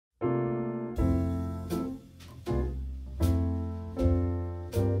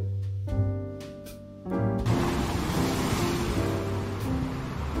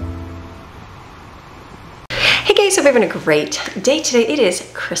So we're having a great day today. It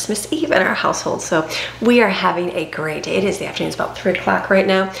is Christmas Eve in our household, so we are having a great day. It is the afternoon, it's about 3 o'clock right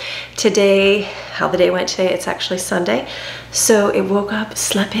now. Today, how the day went today, it's actually Sunday. So it woke up,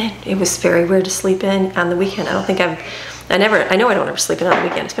 slept in. It was very weird to sleep in on the weekend. I know I don't ever sleep in on the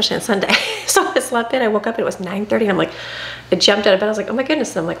weekend, especially on Sunday. So I slept in, I woke up and it was 9:30 and I'm like, I jumped out of bed, I was like, oh my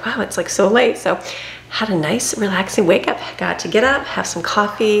goodness. And I'm like, wow, it's like so late. So had a nice relaxing wake up, got to get up, have some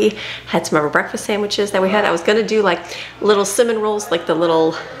coffee, had some of our breakfast sandwiches that we had. I was gonna do like little cinnamon rolls, like the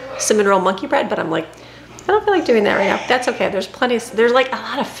little cinnamon roll monkey bread, but I'm like, I don't feel like doing that right now. That's okay, there's like a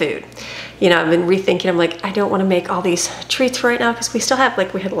lot of food. You know, I've been rethinking, I'm like, I don't wanna make all these treats right now because we still have,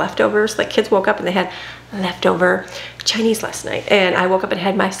 like we had leftovers, like kids woke up and they had leftover Chinese last night. And I woke up and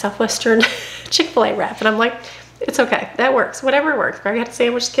had my Southwestern Chick-fil-A wrap and I'm like, it's okay, that works, whatever works. I had a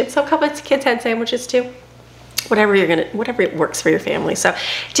sandwich, kids, so a couple of kids had sandwiches too. Whatever works for your family. So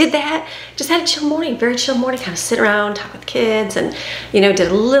did that, just had a chill morning, very chill morning, kind of sit around, talk with kids, and you know,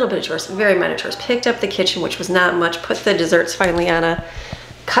 did a little bit of chores, very minor chores. Picked up the kitchen, which was not much, put the desserts finally on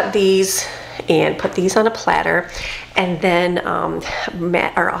cut these and put these on a platter. And then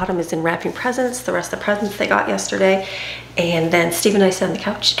Autumn is in wrapping presents, the rest of the presents they got yesterday. And then Steve and I sat on the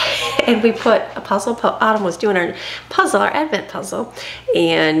couch and we put a puzzle. Autumn was doing our puzzle, our Advent puzzle.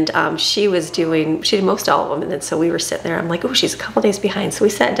 And she did most all of them. And then so we were sitting there, I'm like, oh, she's a couple days behind. So we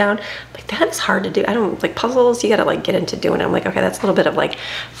sat down, I'm like, that is hard to do. I don't like puzzles, you gotta like get into doing it. I'm like, okay, that's a little bit of like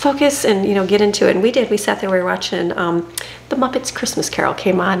focus and you know, get into it. And we sat there, we were watching the Muppets Christmas Carol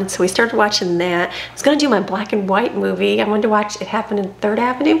came on. And so we started watching that. I was gonna do my black and white movie. I wanted to watch It Happened in 3rd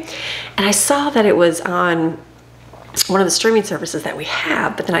Avenue. And I saw that it was on one of the streaming services that we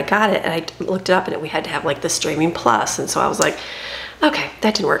have, but then I got it and I looked it up and we had to have like the streaming plus. And so I was like, okay,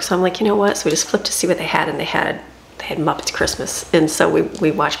 that didn't work. So I'm like, you know what? So we just flipped to see what they had and they had Muppets Christmas. And so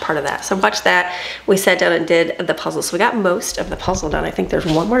we watched part of that. So watched that. We sat down and did the puzzle. So we got most of the puzzle done. I think there's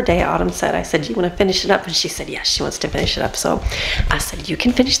one more day. Autumn said, I said, do you want to finish it up? And she said, yes, she wants to finish it up. So I said, you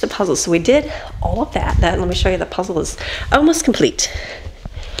can finish the puzzle. So we did all of that. Let me show you, the puzzle is almost complete.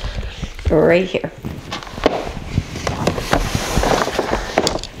 Right here.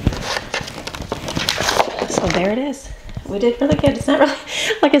 So there it is. We did really good. It's not really,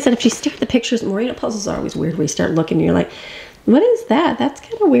 like I said, if you stare at the pictures, Marina puzzles are always weird where you start looking and you're like, what is that? That's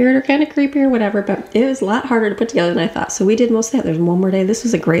kind of weird or kind of creepy or whatever, but it was a lot harder to put together than I thought. So we did most of that. There's one more day. This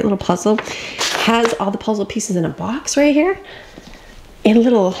was a great little puzzle. Has all the puzzle pieces in a box right here and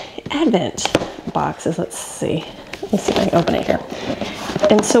little Advent boxes. Let's see if I can open it here.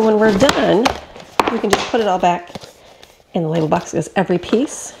 And so when we're done, we can just put it all back in the label box because every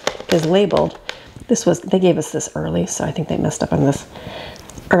piece is labeled. They gave us this early, so I think they messed up on this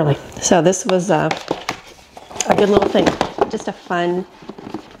early. So this was a good little thing, just a fun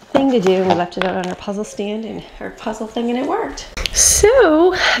thing to do. We left it out on our puzzle stand and our puzzle thing, and it worked.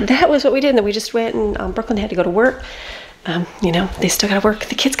 So that was what we did. And then we just went, and Brooklyn had to go to work. You know, they still got to work.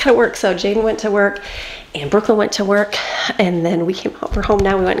 The kids got to work. So Jaden went to work, and Brooklyn went to work, and then we came home. We're home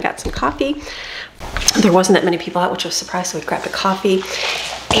now. We went and got some coffee. There wasn't that many people out, which was a surprise, so we grabbed a coffee.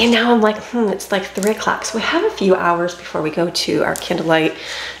 And now I'm like, it's like 3 o'clock. So we have a few hours before we go to our candlelight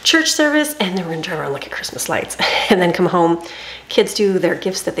church service, and then we're gonna drive around, look at Christmas lights, and then come home. Kids do their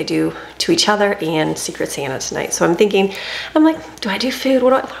gifts that they do to each other and Secret Santa tonight. So I'm thinking, I'm like, do I do food?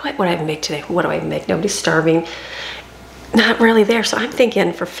 What do I even make today? What do I even make? Nobody's starving. Not really there. So I'm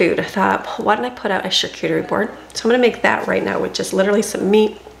thinking for food, I thought, why don't I put out a charcuterie board? So I'm gonna make that right now with just literally some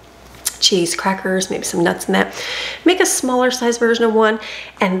meat, cheese, crackers, maybe some nuts in that. Make a smaller size version of one,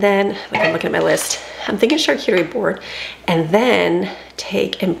 and then, like I'm looking at my list, I'm thinking charcuterie board, and then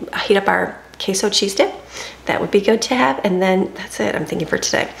take and heat up our queso cheese dip. That would be good to have, and then that's it, I'm thinking for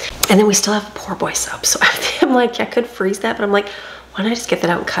today. And then we still have poor boy sub, so I'm like, I could freeze that, but I'm like, why don't I just get that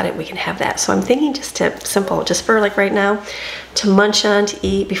out and cut it? We can have that. So I'm thinking just simple, just for like right now, to munch on, to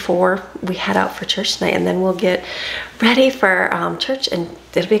eat before we head out for church tonight, and then we'll get ready for church, and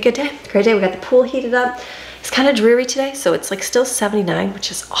it'll be a good day, great day. We got the pool heated up. It's kind of dreary today, so it's like still 79,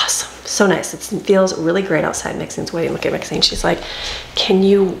 which is awesome, so nice. It feels really great outside. Maxine's waiting. Look at Maxine. She's like, can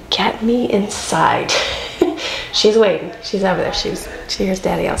you get me inside? She's waiting. She's over there. She hears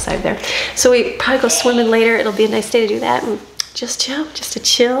Daddy outside there. So we probably go swimming later. It'll be a nice day to do that. And just chill, just a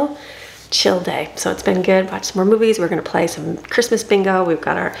chill day. So it's been good. Watch some more movies. We're gonna play some Christmas bingo. We've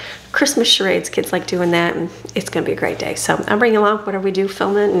got our Christmas charades. Kids like doing that, and it's gonna be a great day. So I'm bringing along whatever we do,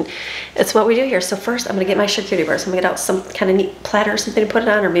 film it, and it's what we do here. So first, I'm gonna get my charcuterie board. So I'm gonna get out some kind of neat platter or something to put it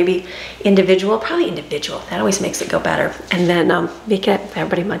on, or maybe individual. Probably individual. That always makes it go better. And then make it,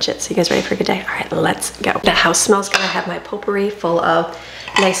 everybody munch it. So you guys ready for a good day? All right, let's go. The house smells good. I have my potpourri full of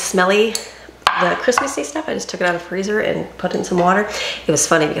nice smelly the Christmassy stuff, I just took it out of the freezer and put it in some water. It was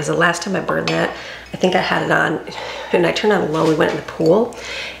funny because the last time I burned that, I think I had it on, and I turned on low, we went in the pool,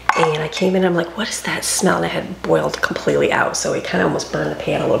 and I came in and I'm like, what is that smell? And I had boiled completely out, so it kind of almost burned the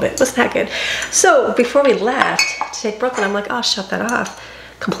pan a little bit. It wasn't that good. So before we left to take Brooklyn, I'm like, oh, shut that off.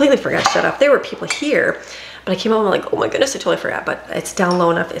 Completely forgot to shut off. There were people here, but I came home and I'm like, oh my goodness, I totally forgot, but it's down low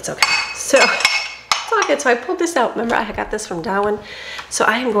enough, it's okay. So it's all good. So I pulled this out. Remember, I got this from Darwin. So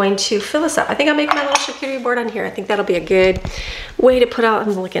I am going to fill this up. I think I'll make my little charcuterie board on here. I think that'll be a good way to put out.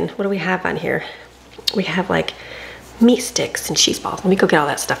 I'm looking, what do we have on here? We have like meat sticks and cheese balls. Let me go get all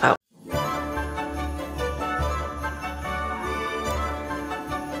that stuff out.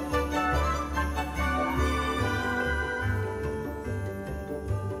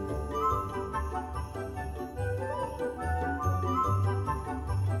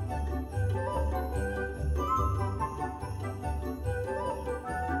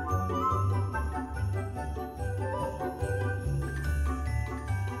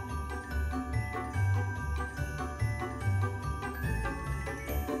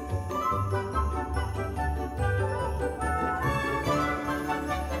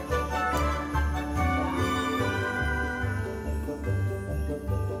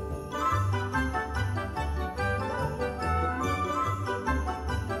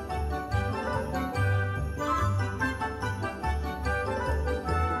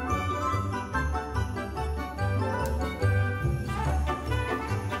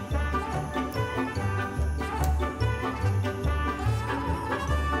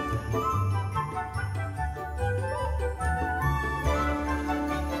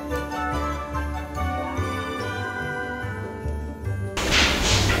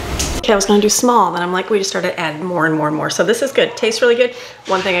 Okay, I was gonna do small, then I'm like, we just started adding more and more and more. So this is good, tastes really good.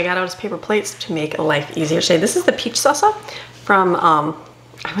 One thing I got out is paper plates to make life easier today. This is the peach salsa from, I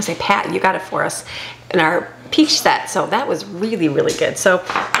wanna say Pat, you got it for us in our peach set. So that was really, really good. So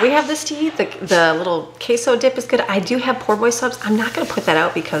we have this to eat. The little queso dip is good. I do have poor boy subs. I'm not gonna put that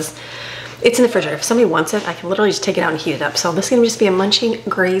out because it's in the refrigerator. If somebody wants it, I can literally just take it out and heat it up. So this is gonna just be a munching,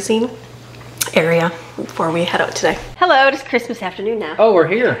 grazing area before we head out today. Hello, it's Christmas afternoon now. Oh, we're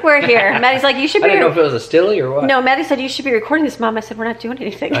here. We're here. Maddie's like, you should be. I didn't know if it was a stilly or what. No, Maddie said you should be recording this, Mom. I said, we're not doing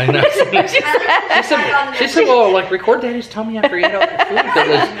anything. I know. she said, well, like, record Daddy's tummy after you eat all the food because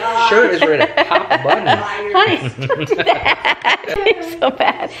his shirt is ready to pop a button. Honey, don't do that. It's so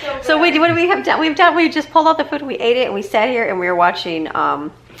bad. So wait, what do we have done? We just pulled out the food, we ate it, and we sat here and we were watching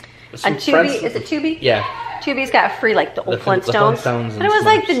on Tubi. Is it Tubi? Yeah. Tubi's got free, like the old Flintstones. And it was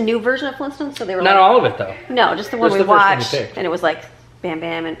like the new version of Flintstones, so they were not like, all of it though. No, just the one just we watched. And it was like Bam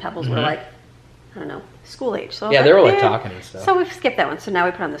Bam and Pebbles were like, I don't know, school age. So yeah, they were like talking and stuff. So we've skipped that one. So now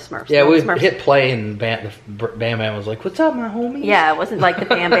we put on the Smurfs. Yeah, we hit play and Bam Bam was like, "What's up, my homie?" Yeah, it wasn't like the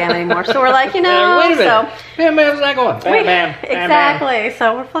Bam Bam anymore. So we're like, you know, wait a minute. So Bam Bam's not going. Bam Bam. Exactly.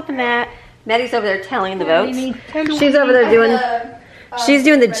 So we're flipping that. Maddie's over there tallying the votes. She's over there doing. She's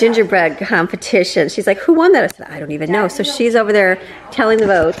doing the gingerbread competition. She's like, who won that? I said, I don't even know. So she's over there telling the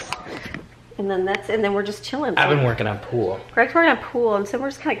votes. And then and then we're just chilling. I've been working on pool. Greg's working on pool, and so we're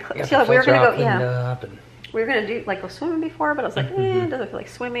just kind of chilling. We were gonna go, we were gonna do like go swimming before, but I was like, it doesn't feel like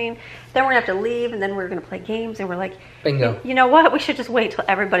swimming. Then we're gonna have to leave, and then we're gonna play games, and we're like, bingo. You know what? We should just wait till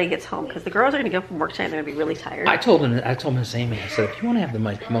everybody gets home because the girls are gonna go from work tonight. They're gonna be really tired. I told him the same thing. I said, if you want to have the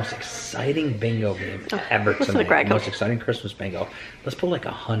most exciting bingo game ever tonight, most exciting Christmas bingo, let's put like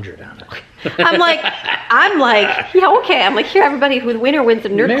 100 on it. I'm like, yeah, okay. I'm like, here, everybody, who the winner wins the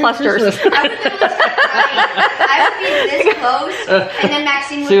nerd clusters. I would be this close, and then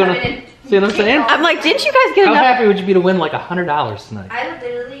Maxine would come in and. See what I'm saying? I'm like, didn't you guys get enough? How happy would you be to win like $100 tonight? I would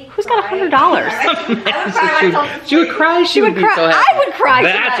literally. Who's got $100? She would cry. She would be so happy. I would cry.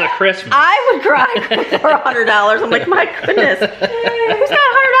 That's a Christmas. I would cry for $100. I'm like, my goodness. Who's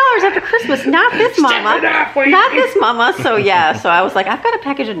got $100 after Christmas? Not this mama. Not this mama. So yeah. So I was like, I've got a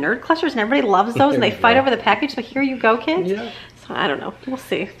package of nerd clusters, and everybody loves those, and they fight over the package. So here you go, kids. Yeah. So I don't know. We'll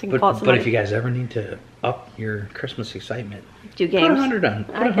see. But if you guys ever need to up your Christmas excitement, do games. Put 100 on.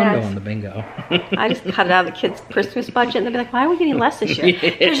 Put a hundo on the bingo. I just cut it out of the kids' Christmas budget, and they'll be like, "Why are we getting less this year?"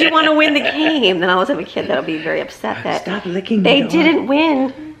 Because you want to win the game. Then I'll always have a kid that'll be very upset that stop licking. They didn't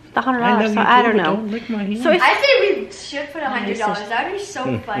win the $100. So I don't know. Don't lick my hand. So I say we should put $100. That would be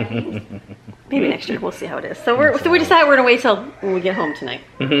so funny. Maybe next year. We'll see how it is. So we decided we're gonna wait till when we get home tonight.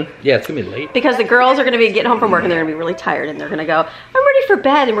 Yeah, it's gonna be late because the girls are gonna be getting home from work and they're gonna be really tired and they're gonna go, "I'm ready for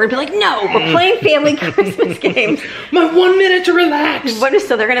bed," and we're gonna be like, "No, we're playing family Christmas games." My 1 minute to relax.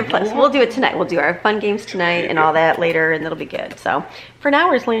 So they're gonna play. So we'll do it tonight. We'll do our fun games tonight and all that later, and it'll be good. So for now,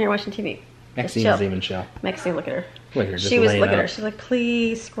 we're just laying here watching TV. Maxine's even show. Maxine, look at her. She was looking at her. She's like,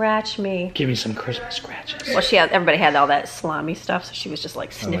 please scratch me. Give me some Christmas scratches. Well, everybody had all that salami stuff, so she was just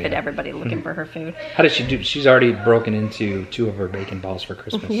like sniffing everybody looking for her food. How did she do? She's already broken into 2 of her bacon balls for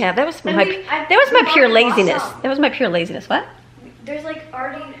Christmas. Yeah, that was my pure laziness. That was my pure laziness. What? There's like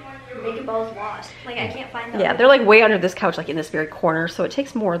already bacon balls lost. Like I can't find them. Yeah, they're like way under this couch, like in this very corner. So it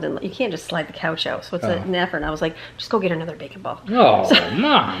takes more than, you can't just slide the couch out. So it's an effort. And I was like, just go get another bacon ball. Oh,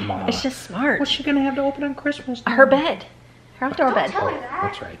 Mama. It's just smart. What's she gonna have to open on Christmas? Her bed. Her outdoor bed. Don't tell her that.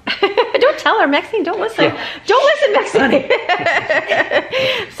 That's right. Don't tell her, Maxine. Don't listen. Yeah. Don't listen,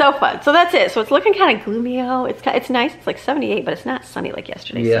 Maxine. So fun. So that's it. So it's looking kind of gloomy out. It's nice. It's like 78, but it's not sunny like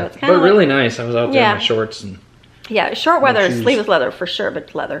yesterday. Yeah, so it's kind of really nice. I was out there in my shorts and. Yeah, short weather, sleeveless leather for sure,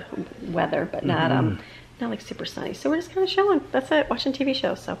 but weather, but not like super sunny. So we're just kind of chilling. That's it. Watching TV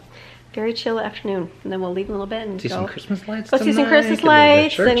shows. So very chill afternoon, and then we'll leave in a little bit and see some Christmas lights. Go see some Christmas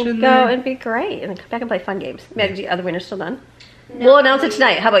lights and go and be great, and then come back and play fun games. Maddie, are the winners still done? No, we'll announce it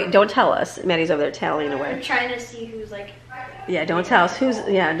tonight. How about you? Don't tell us. Maddie's over there tallying away. I'm trying to see who's like. Yeah, don't tell us who's.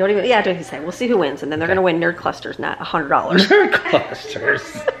 Yeah, don't even say. We'll see who wins, and then they're gonna win nerd clusters, not $100. Nerd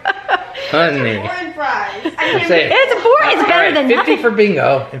clusters. Honey. Corn fries. It's better than 50 nothing. for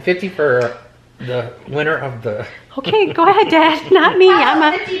bingo and 50 for the winner of the. Okay, go ahead, Dad. Not me.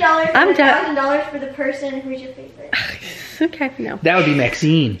 I'm $50 I'm $1,000 for the person who's your favorite. Okay, no. That would be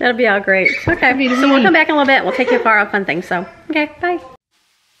Maxine. That'll be all great. Okay, so we'll come back in a little bit. We'll take you far off fun things. So, okay, bye.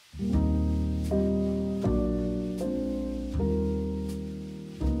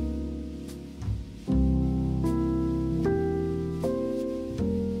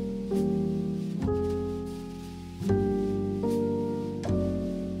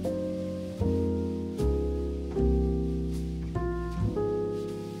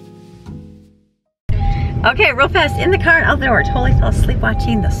 Okay, real fast, in the car and out the door, totally fell asleep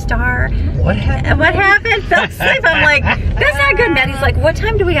watching The Star. What happened? What happened? Fell asleep. I'm like, that's not good. Maddie's like, what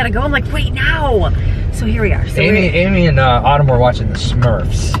time do we gotta go? I'm like, wait, now. So here we are. So Amy and Autumn were watching the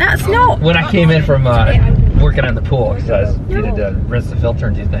Smurfs. No. When I came in from working on the pool, because I needed to rinse the filter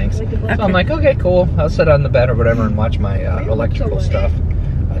and do things. So I'm like, okay, cool. I'll sit on the bed or whatever and watch my electrical stuff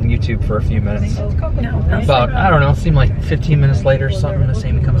on YouTube for a few minutes. About, I don't know, seemed like 15 minutes later, something, Miss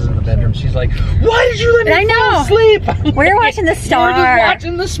Amy comes in the bedroom. She's like, why did you let me fall asleep? We were watching The Star. We were just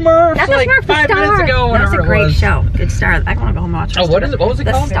watching the Smurfs like 5 minutes ago. That was a great show. Good Star. I want to go home and watch it. Oh, what is it? What was it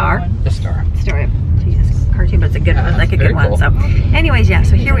called? The Star. The Star. Story. Jesus, cartoon, but it's a good one. Like a good one. Cool. So, anyways, yeah.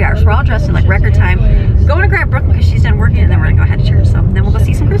 So here we are. So we're all dressed in like record time. Going to grab Brooklyn because she's done working, and then we're gonna go ahead to church. So then we'll go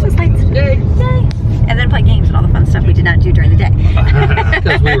see some Christmas lights. Yay! Yay! And then play games and all the fun stuff we did not do during the day.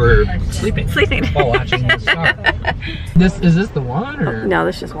 Because we were sleeping. While watching The Star. Is this the one or? No,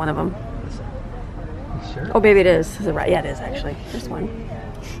 this is just one of them. Sure. Oh, baby, it is. Is it right? Yeah, it is actually. This one.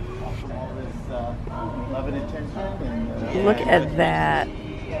 Look at that.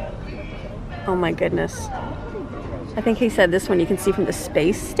 Oh my goodness. I think he said this one you can see from the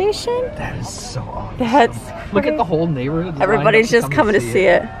space station. That is so awesome. That's Look at the whole neighborhood. Everybody's just coming to see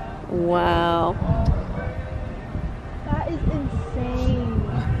it. Wow. That is insane.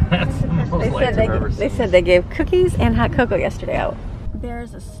 That's the most lights I've ever seen. They said they gave cookies and hot cocoa yesterday out.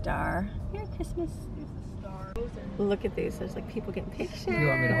 There's a star. Merry Christmas. Look at these. There's like people getting pictures. You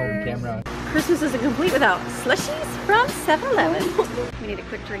want me to hold the camera? Christmas isn't complete without slushies from 7-Eleven. We need a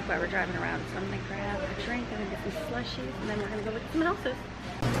quick drink while we're driving around, so I'm gonna grab a drink and then get some slushies, and then we're gonna go look at some houses.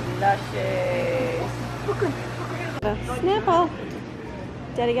 Slushies. Snapple.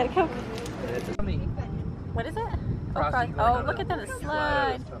 Daddy got a Coke. What is it? Oh, look at that, a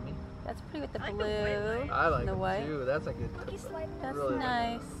slide. That's pretty with the blue. I like and the white. too. That's a good. That's really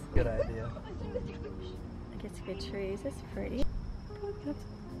nice. Good idea. Gets good trees. That's pretty. Look, that's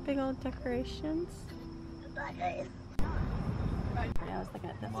big old decorations. Yeah, I was looking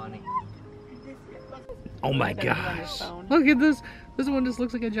at this one. Oh my gosh! Look at this. This one just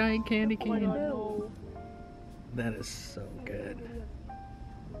looks like a giant candy cane. That is so good.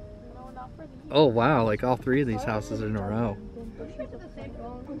 Oh wow! Like all 3 of these houses in a row.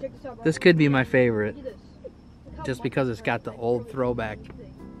 This could be my favorite, just because it's got the old throwback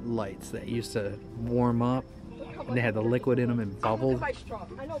lights that used to warm up and they had the liquid in them and bubbled.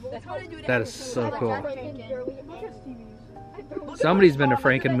 That is so cool. Somebody's been to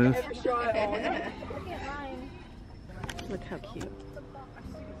Frankenmuth. Look how cute.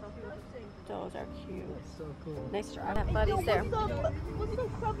 Those are cute. So cool. Nice try. That buddy's there. Look at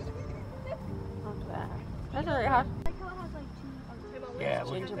that. That's really hot. Yeah,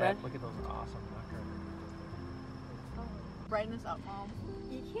 look at that. Look at those awesome. Brighten this up, Mom.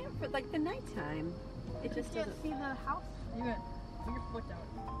 You can't for like the nighttime. It just doesn't see the house. You got your foot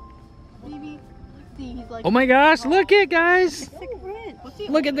out. Baby, Oh my gosh, look it, guys.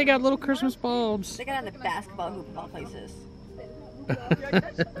 Look at, they got little Christmas bulbs. They got on the basketball hoop of all places.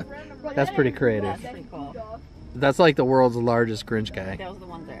 That's pretty creative. That's pretty cool. That's like the world's largest Grinch guy. Those are the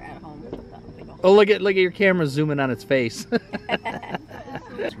ones that are at home. Oh, look at your camera zooming on its face.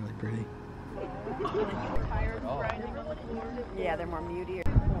 It's really pretty. Yeah, they're more muty.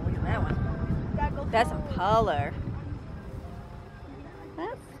 Oh, look at that one. That's some color.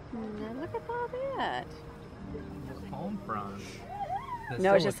 Look at all that. Home from.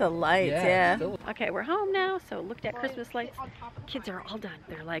 No, it's just the lights, yeah. Still... Okay, we're home now, so looked at Christmas lights. Kids are all done.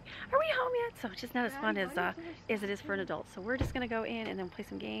 They're like, are we home yet? So it's just not as fun as it is for an adult. So we're just gonna go in and then play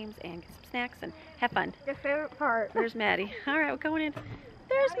some games and get some snacks and have fun. Your favorite part. There's Maddie. All right, we're going in.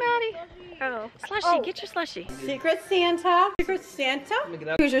 There's Maddie. Oh, slushy, get your slushy. Secret Santa. Secret Santa?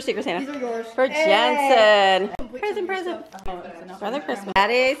 Who's your Secret Santa? These are yours. For Jensen. Present. Brother Christmas.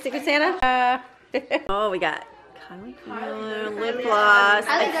 Maddie, Secret Santa. Oh, we got lip gloss.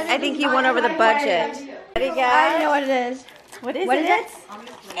 I think you went over the budget. What do you got? I know what it is. What is it? It's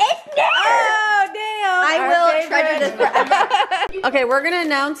there. Oh, damn. I will treasure this forever. Okay, we're going to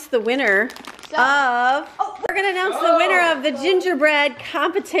announce the winner of the gingerbread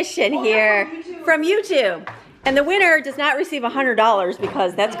competition here from YouTube. And the winner does not receive $100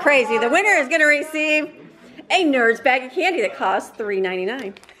 because that's crazy. The winner is going to receive a Nerd's bag of candy that costs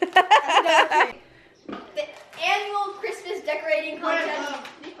 $3.99. The annual Christmas decorating contest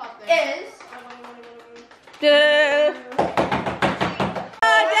is...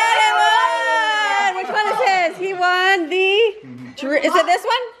 Oh, Daddy won! Which one is his? He won the... Is it this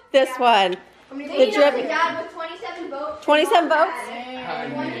one? This one. The drip. Dad with 27 votes. 27 votes?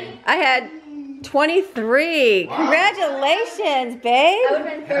 I had 23. Congratulations, babe. I would have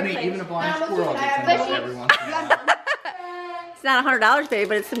been third place. Even a blind squirrel gets a nut every once in a while. It's not $100, babe,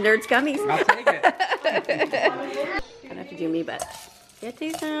 but it's some Nerds gummies. I'll take it. Don't have to do me, but get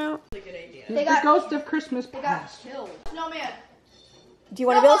these out. They got, the ghost of Christmas they got past. killed. Snowman. Do you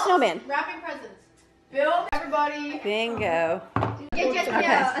want to build a snowman? Wrapping presents. Build, everybody. Bingo. Get just Okay,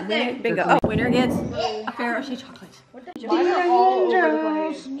 a thing. bingo. Oh, winner gets a Parrish chocolate. Mine are all over the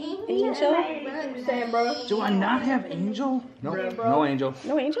place. Angel? Same, bro. Do I not have Angel? No, no Angel.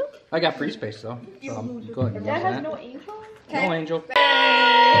 No angel? I got free space though. So I'm go ahead and use that. No angel? No Angel.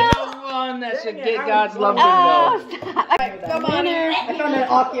 Hey, the one that should get God's love bingo. Come on. I found an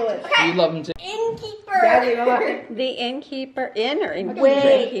Oculus. You love him too. Innkeeper. The innkeeper. In or in?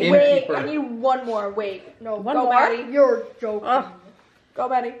 Wait, Innkeeper. I need one more. Wait. No, One go, more? Maddie. You're joking. Oh. Go,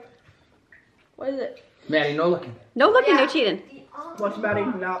 Maddie. What is it? Maddie, no looking. No looking, no cheating. What's Maddie?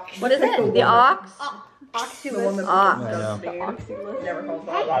 No. What is it? The ox? Oculus. I know. Oculus. Never called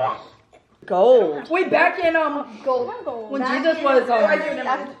that. Gold. Wait, back in gold. When Jesus was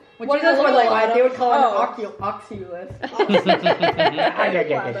when Jesus was alive, they would call him Oculus.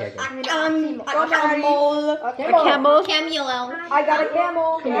 Camel. I got a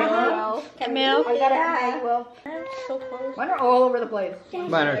camel. Camel. I got a so close. Mine are all over the place.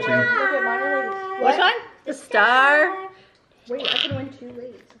 Mine are too. Which one? The star. Wait, I can win 2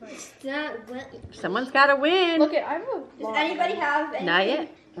 ways. Someone's got to win. Look at, I have a. Does anybody have? Not yet.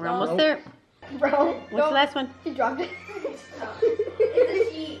 We're almost there. Bro, What's the last one? he dropped it.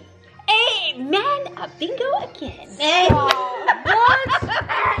 Hey, man, a bingo again. Hey. What?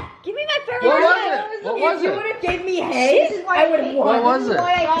 Give me my favorite. What was it? What was If you it? would have gave me hay, I would have won. What was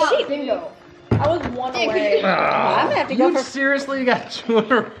it? Sheep. Bingo. I was 1 away. I'm gonna have to go You for seriously got 2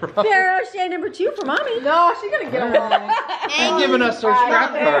 in a row. Pharaoh shade number 2 for mommy. No, she's gonna get one. She's giving us her scrap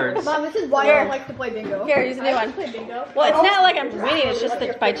cards. Mom, this is why I don't like to play bingo. Here, use a new one. Play bingo. Well, it's not like I'm winning, it's just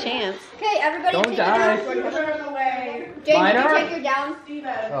that by chance. Okay, everybody Don't take die. it down. Jane, Mine you are? take your down.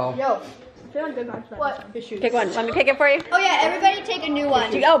 Oh. Yo. What? Pick one. Let me pick it for you. Oh yeah, everybody take a new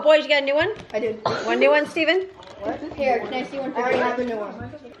one. Oh, boys, you got a new one? I did. One new one, Steven? Here, can I see one? I already have a new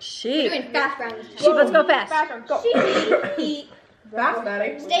one. Sheep. We're doing fast round this time. Sheep, let's go fast. Sheep. Fast,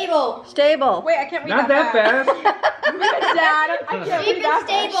 Maddie. Stable. Stable. Wait, I can't read Not that fast. Dad, I can't Sheep read and that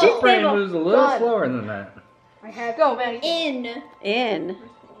fast. stable. Brain moves a little slower than that. I have. Go, Maddie. In. In.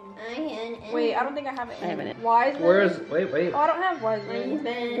 Wait, I don't think I have it. I have it. Wise men. Where is? Wait. Oh, I don't have wise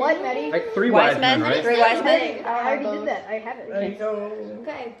men. What, Maddie? Like 3 Wise wise men, men? right? 3 wise men? I already did that. I have it.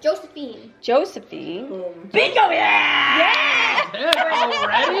 Okay. Josephine. Josephine. Bingo, yeah!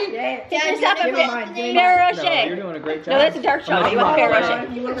 Already? Take yourself a Give me bit. mine. Ferrero No, you're Rocher. doing a great job. No, that's a dark chocolate. You want Ferrero Rocher.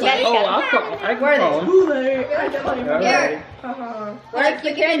 Maddie's Oh, got I'll call. I can call him. Here. Alright. Like,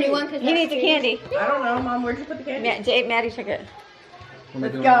 you get a new one because He needs a candy. I don't know, Mom. Where'd you put the candy? Maddie took it.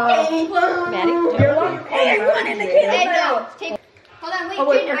 Let's Go. Maddie. You're one. Hey, no. Take. Hold on, wait, Oh,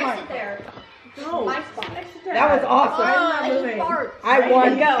 wait, Jane, I fine. sit there. No. My spot. That was awesome. I'm not moving. I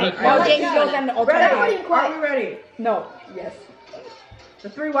won. Go. No, James goes on the Ready? Are we ready? No. Yes. The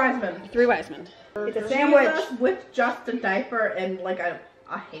three wise men. Three wise men. It's a sandwich with just a diaper and like a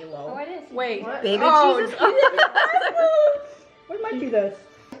halo. Oh, it is. Wait. What? Baby Jesus. Jesus. Where's my Jesus?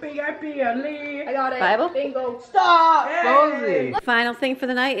 I got it. Bible? Bingo. Stop. Cozy. Final thing for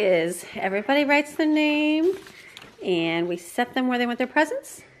the night is everybody writes their name and we set them where they want their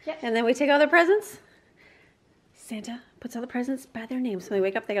presents. Yep. And then we take all their presents. Santa puts all the presents by their names. So when they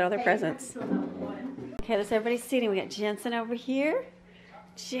wake up, they got all their presents. Okay, that's everybody's seating. We got Jensen over here.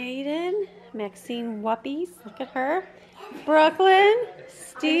 Jaden, Maxine Wuppies, look at her. Brooklyn,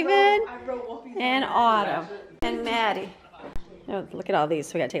 Steven, and Autumn, and Maddie. Oh, look at all these.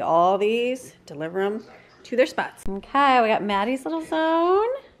 So we gotta take all these, deliver them to their spots. Okay, we got Maddie's little zone.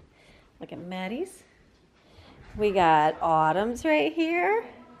 Look at Maddie's. We got Autumn's right here.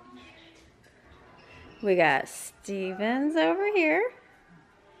 We got Steven's over here.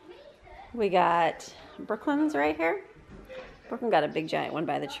 We got Brooklyn's right here. Brooklyn got a big giant one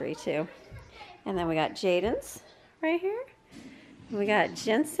by the tree too. And then we got Jaden's right here. And we got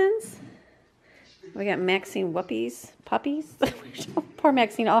Jensen's. We got Maxine Wuppies, Puppies. Poor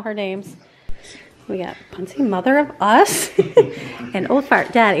Maxine, all her names. We got Punsy Mother of Us and Old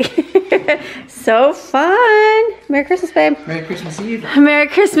Fart Daddy. So fun. Merry Christmas, babe. Merry Christmas Eve. Merry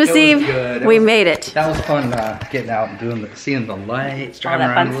Christmas It was Eve. good. We made it. That was fun getting out and doing seeing the lights, driving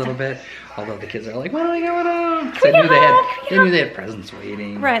that around fun a little stuff. bit. Although the kids are like, "What do we going on?" we go home? They knew they had presents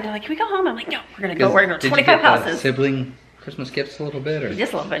waiting. Right, they're like, can we go home? I'm like, no, we're gonna go. We're gonna go to Did you 25 get the houses. sibling Christmas gifts a little bit, or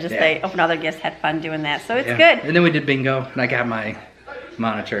Just a little bit. Just Yeah. they opened all their gifts, had fun doing that. So it's Yeah. good. And then we did bingo, and I got my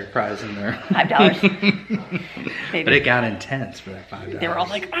monetary prize in there. $5. But it got intense for that $5. They were all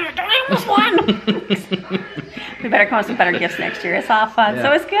like, oh, I almost won. We better come up with some better gifts next year. It's all fun. Yeah.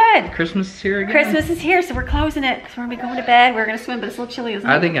 So it's good. Christmas is here again. Christmas is here, so we're closing it. So we're gonna be going to bed. We're gonna swim, but it's a little chilly, isn't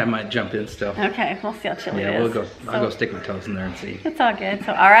it? I think I might jump in still. Okay, we'll see how chilly Yeah, it is. we'll go. I'll go So stick my toes in there and see. it's all good.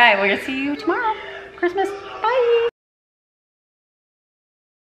 So all right, we're gonna see you tomorrow. Christmas. Bye.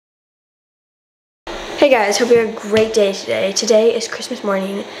 Hey guys, hope you had a great day today. Today is Christmas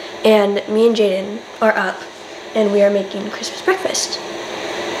morning and me and Jaden are up and we are making Christmas breakfast.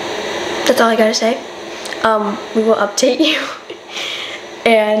 That's all I gotta say. We will update you.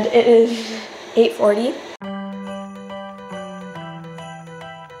 And it is 8:40.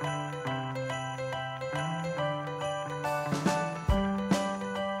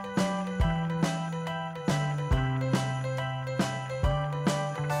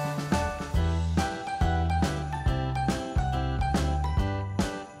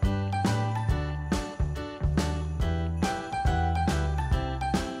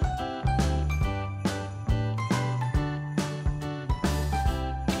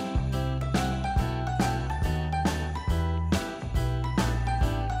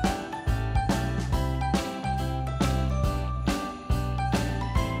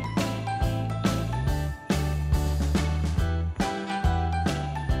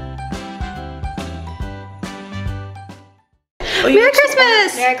 Merry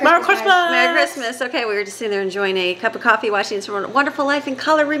Christmas! Merry Christmas! Merry Christmas. Okay, we were just sitting there enjoying a cup of coffee, watching some Wonderful Life in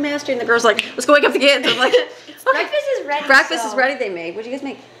Color remastered, and the girl's like, let's go wake up the kids. I'm like, Breakfast is ready. breakfast is ready, they made. What'd you guys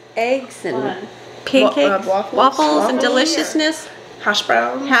make? Eggs and pancakes, waffles and deliciousness. Hash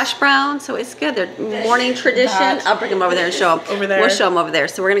browns. Hash browns, so it's good. They're morning tradition. I'll bring them over there and show them. Over there. We'll show them over there.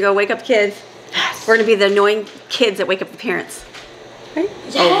 So we're gonna go wake up the kids. We're gonna be the annoying kids that wake up the parents. Right?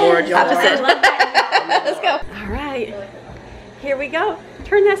 Oh Lord, y'all. Opposite. Let's go. All right, here we go.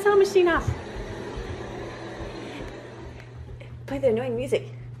 Turn that sound machine off. Play the annoying music.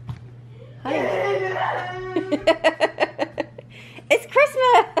 Hi. It's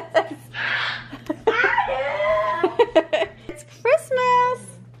Christmas. It's Christmas.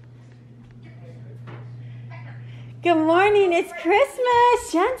 Good morning. It's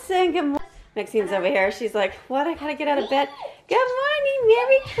Christmas, Jensen. Good morning. Maxine's over here. She's like, what? I gotta get out of bed. Good morning.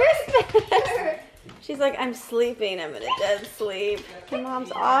 Merry Christmas. She's like, I'm sleeping. I'm in a dead sleep. In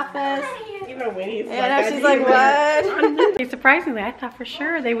Mom's office. Even Winnie's Yeah, she's like, what? Surprisingly, I thought for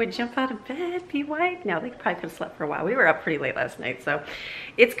sure they would jump out of bed, be white. No, they probably could have slept for a while. We were up pretty late last night, so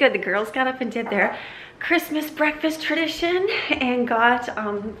it's good. The girls got up and did their Christmas breakfast tradition and got,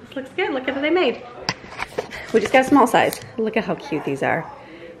 this looks good. Look at what they made. We just got a small size. Look at how cute these are.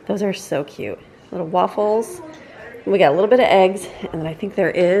 Those are so cute. Little waffles. We got a little bit of eggs, and then I think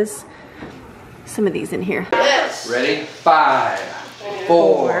there is some of these in here. Ready? 5,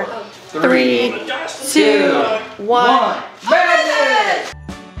 4, 3, 2, 1. Madness!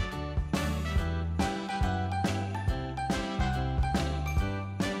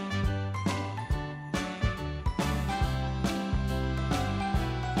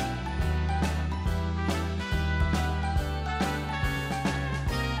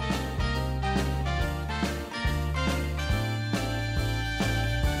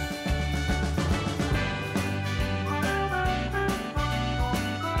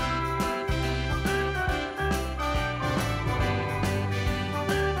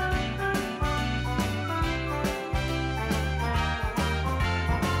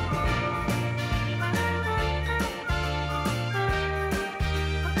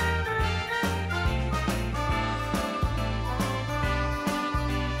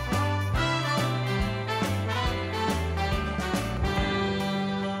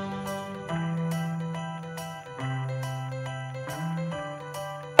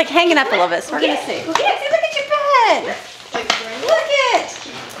 Like hanging up a little bit, so we're gonna see. Yeah, see, look at your bed. Look it.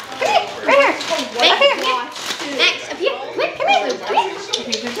 Come here, right here. Up here. Next, up here. Come here, come here. Come here.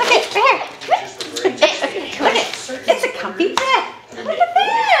 Look it, right here. Look it. It's a comfy bed. Look at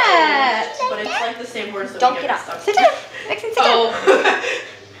that. But it's like the same words. Don't get up. Sit down. Sit down.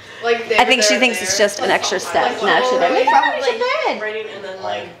 Like I think she thinks it's just an extra step. No, actually, look at your bed. and then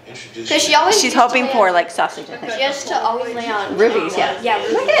like. Because she always. She's hoping for like sausage, I think. She has to always lay on. Rubies, yeah. Yeah,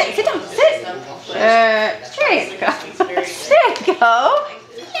 Look at it. Sit down. Sit. There you go. There you go.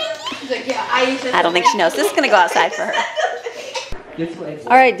 I don't think she knows. This is going to go outside for her.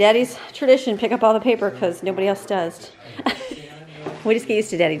 All right, Daddy's tradition. Pick up all the paper because nobody else does. We just get used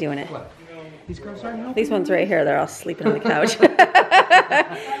to Daddy doing it. These ones right here, they're all sleeping on the couch.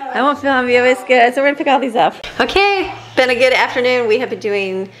 I won't film you. It's good. So we're going to pick all these up. Okay. Been a good afternoon. We have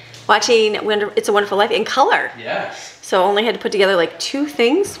been watching It's a Wonderful Life in color. Yes. So only had to put together like 2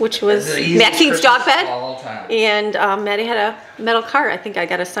 things, which was Maxine's dog bed, and Maddie had a metal cart. I think I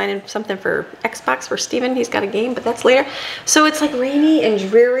got to sign in something for Xbox for Steven. He's got a game, but that's later. So it's like rainy and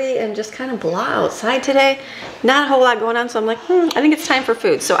dreary and just kind of blah outside today. Not a whole lot going on, so I'm like, I think it's time for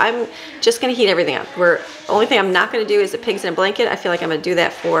food. So I'm just going to heat everything up. The only thing I'm not going to do is the pigs in a blanket. I feel like I'm going to do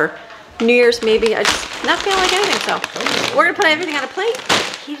that for New Year's maybe. I just not feeling like anything, so we're going to put everything on a plate,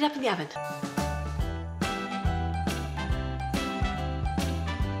 heat it up in the oven.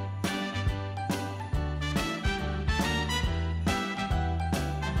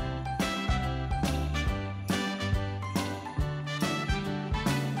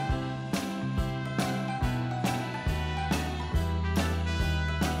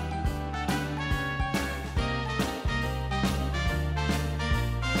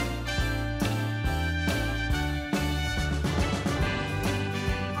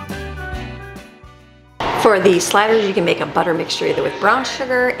 For the sliders, you can make a butter mixture either with brown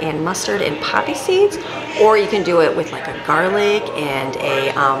sugar and mustard and poppy seeds, or you can do it with like a garlic and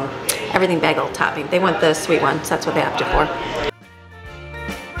a everything bagel topping. They want the sweet ones, that's what they opted for.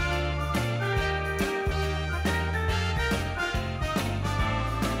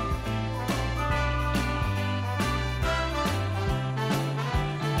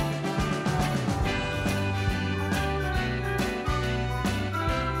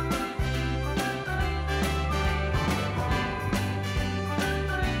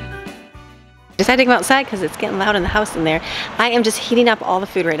 Decided to go outside because it's getting loud in the house in there. I am just heating up all the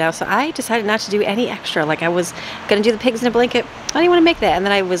food right now, so I decided not to do any extra. Like I was gonna do the pigs in a blanket. I didn't want to make that, and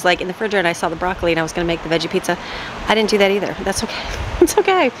then I was like in the refrigerator and I saw the broccoli and I was gonna make the veggie pizza. I didn't do that either. That's okay. It's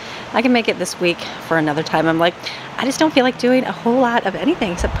okay. I can make it this week for another time. I'm like, I just don't feel like doing a whole lot of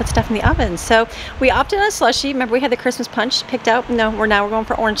anything except put stuff in the oven. So we opted on a slushie. Remember we had the Christmas punch picked out? No, we're going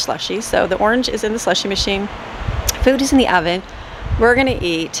for orange slushie. So the orange is in the slushie machine. Food is in the oven. We're gonna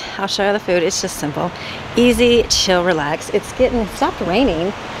eat. I'll show you the food. It's just simple, easy, chill, relax. It stopped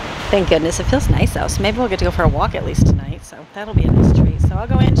raining. Thank goodness. It feels nice out. So maybe we'll get to go for a walk at least tonight. So that'll be a nice treat. So I'll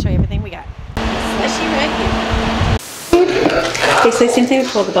go ahead and show you everything we got. Slushy right here. Basically same thing. We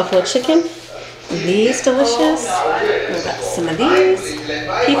pulled the buffalo chicken. These delicious. We've got some of these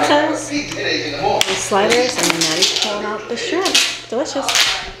pizzas, these sliders, and then Maddie's pulling out the shrimp. Delicious.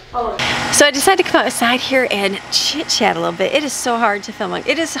 So I decided to come outside here and chit chat a little bit. It is so hard to film.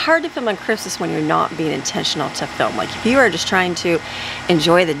 It is hard to film on Christmas when you're not being intentional to film. Like if you are just trying to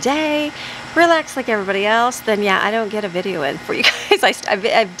enjoy the day, relax like everybody else, then yeah, I don't get a video in for you guys.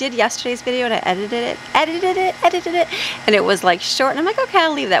 I did yesterday's video and I edited it, and it was like short. And I'm like, okay,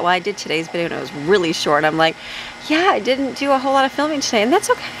 I'll leave that. Well, I did today's video and it was really short. I'm like, yeah, I didn't do a whole lot of filming today, and that's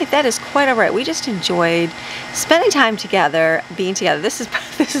okay. That is quite all right. We just enjoyed spending time together, being together. This is.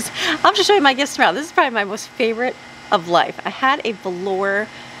 I'll have to show you my gifts tomorrow. This is probably my most favorite of life. I had a velour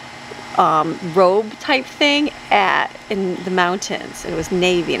robe type thing in the mountains. It was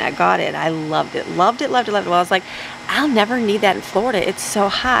navy, and I got it. I loved it. Well, I was like, I'll never need that in Florida. It's so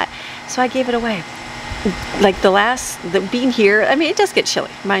hot, so I gave it away. Like being here, I mean, it does get chilly,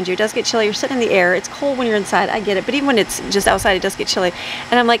 mind you. It does get chilly. You're sitting in the air. It's cold when you're inside. I get it. But even when it's just outside, it does get chilly.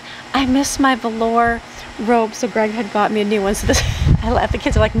 And I'm like, I miss my velour robe. So Greg had got me a new one. So I laughed. The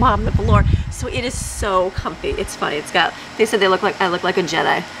kids are like, Mom, the velour. So it is so comfy. It's funny. They said I look like a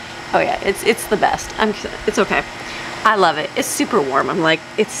Jedi. Oh yeah, it's the best. It's okay. I love it. It's super warm. I'm like,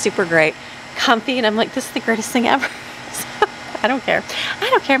 it's super great, comfy, and I'm like, this is the greatest thing ever. I don't care.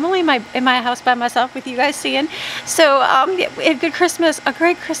 I'm only in my house by myself with you guys seeing. So we had a good Christmas, a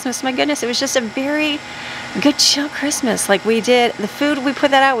great Christmas. My goodness, it was just a very good chill Christmas. Like we did the food, we put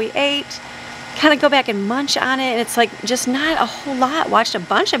that out, we ate. kind of go back and munch on it, and it's like just not a whole lot. Watched a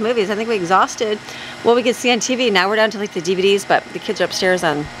bunch of movies. I think we exhausted what we could see on TV. Now we're down to like the DVDs, but the kids are upstairs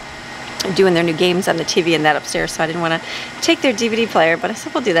on doing their new games on the TV and that upstairs, so I didn't want to take their DVD player, but I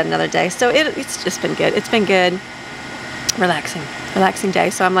said we'll do that another day. So it's just been good. It's been good. Relaxing day.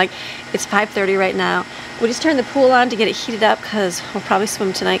 So I'm like, it's 5:30 right now. We just turned the pool on to get it heated up because we'll probably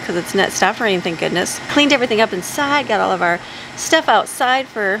swim tonight because it's not stopped raining, thank goodness. Cleaned everything up inside, got all of our stuff outside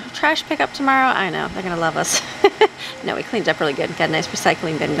for trash pickup tomorrow. I know, they're gonna love us. No, we cleaned up really good. Got a nice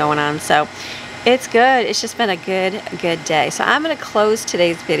recycling bin going on, so it's good. It's just been a good day. So I'm gonna close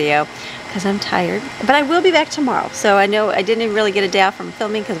today's video because I'm tired, but I will be back tomorrow. So I know I didn't even really get a day off from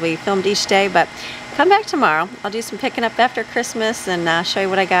filming because we filmed each day, but come back tomorrow. I'll do some picking up after Christmas and show you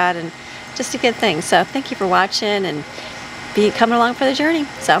what I got, and just a good thing. So thank you for watching and coming along for the journey.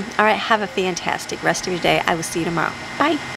 So, all right, have a fantastic rest of your day. I will see you tomorrow. Bye.